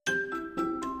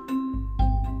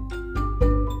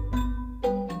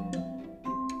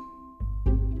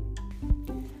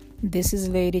This is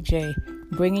Lady J,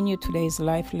 bringing you today's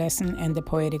life lesson and the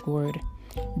poetic word.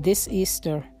 This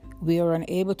Easter, we are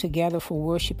unable to gather for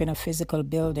worship in a physical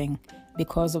building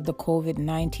because of the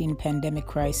COVID-19 pandemic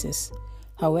crisis.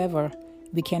 However,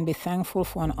 we can be thankful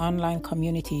for an online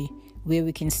community where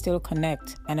we can still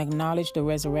connect and acknowledge the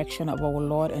resurrection of our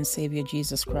Lord and Savior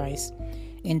Jesus Christ.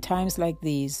 In times like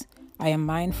these, I am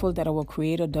mindful that our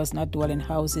Creator does not dwell in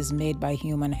houses made by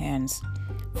human hands,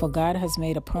 for God has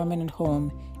made a permanent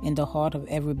home in the heart of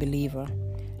every believer.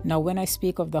 Now, when I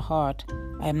speak of the heart,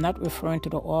 I am not referring to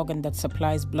the organ that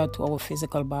supplies blood to our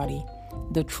physical body.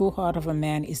 The true heart of a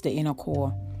man is the inner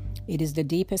core. It is the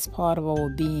deepest part of our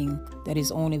being that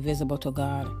is only visible to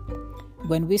God.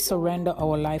 When we surrender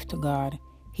our life to God,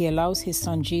 He allows His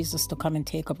Son Jesus to come and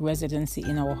take up residency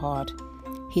in our heart.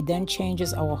 He then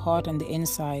changes our heart on the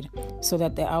inside so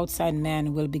that the outside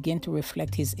man will begin to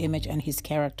reflect His image and His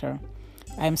character.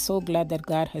 I am so glad that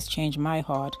God has changed my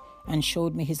heart and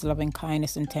showed me His loving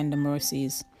kindness and tender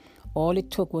mercies. All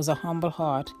it took was a humble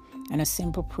heart and a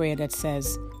simple prayer that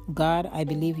says, God, I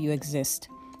believe you exist.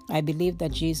 I believe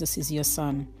that Jesus is your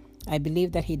Son. I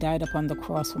believe that He died upon the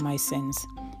cross for my sins.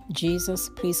 Jesus,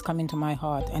 please come into my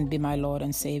heart and be my Lord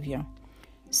and Savior.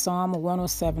 Psalm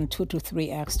 107,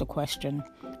 2-3 asks the question,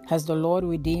 has the Lord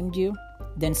redeemed you?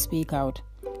 Then speak out.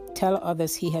 Tell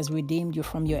others He has redeemed you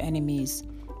from your enemies,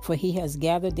 for He has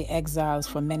gathered the exiles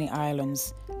from many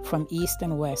islands, from east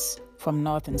and west, from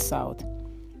north and south.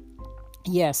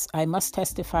 Yes, I must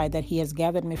testify that He has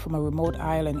gathered me from a remote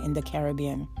island in the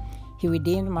Caribbean. He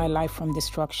redeemed my life from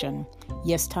destruction.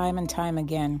 Yes, time and time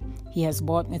again, He has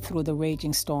brought me through the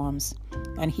raging storms,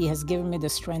 and He has given me the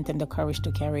strength and the courage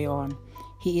to carry on.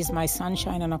 He is my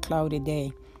sunshine on a cloudy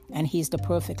day, and He is the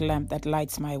perfect lamp that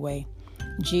lights my way.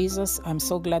 Jesus, I'm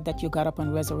so glad that you got up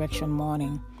on resurrection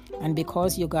morning. And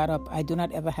because you got up, I do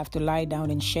not ever have to lie down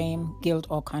in shame, guilt,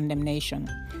 or condemnation.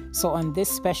 So on this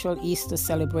special Easter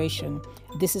celebration,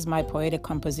 this is my poetic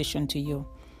composition to you.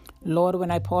 Lord, when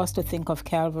I pause to think of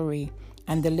Calvary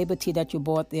and the liberty that you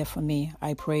bought there for me,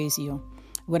 I praise you.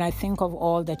 When I think of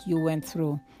all that you went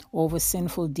through over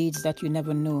sinful deeds that you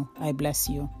never knew, I bless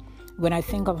you. When I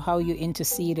think of how you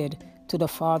interceded to the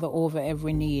Father over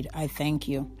every need, I thank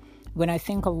you. When I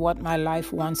think of what my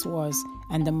life once was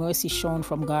and the mercy shown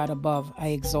from God above, I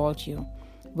exalt you.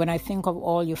 When I think of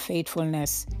all your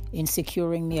faithfulness in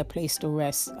securing me a place to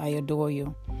rest, I adore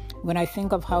you. When I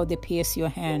think of how they pierce your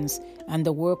hands and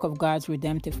the work of God's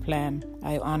redemptive plan,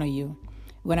 I honor you.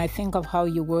 When I think of how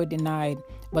you were denied,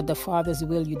 but the Father's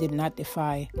will you did not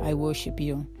defy, I worship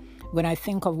you. When I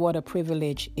think of what a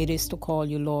privilege it is to call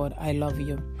you Lord, I love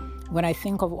you. When I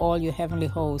think of all your heavenly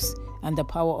hosts and the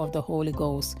power of the Holy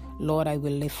Ghost, Lord, I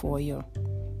will live for you.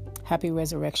 Happy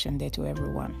Resurrection Day to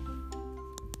everyone.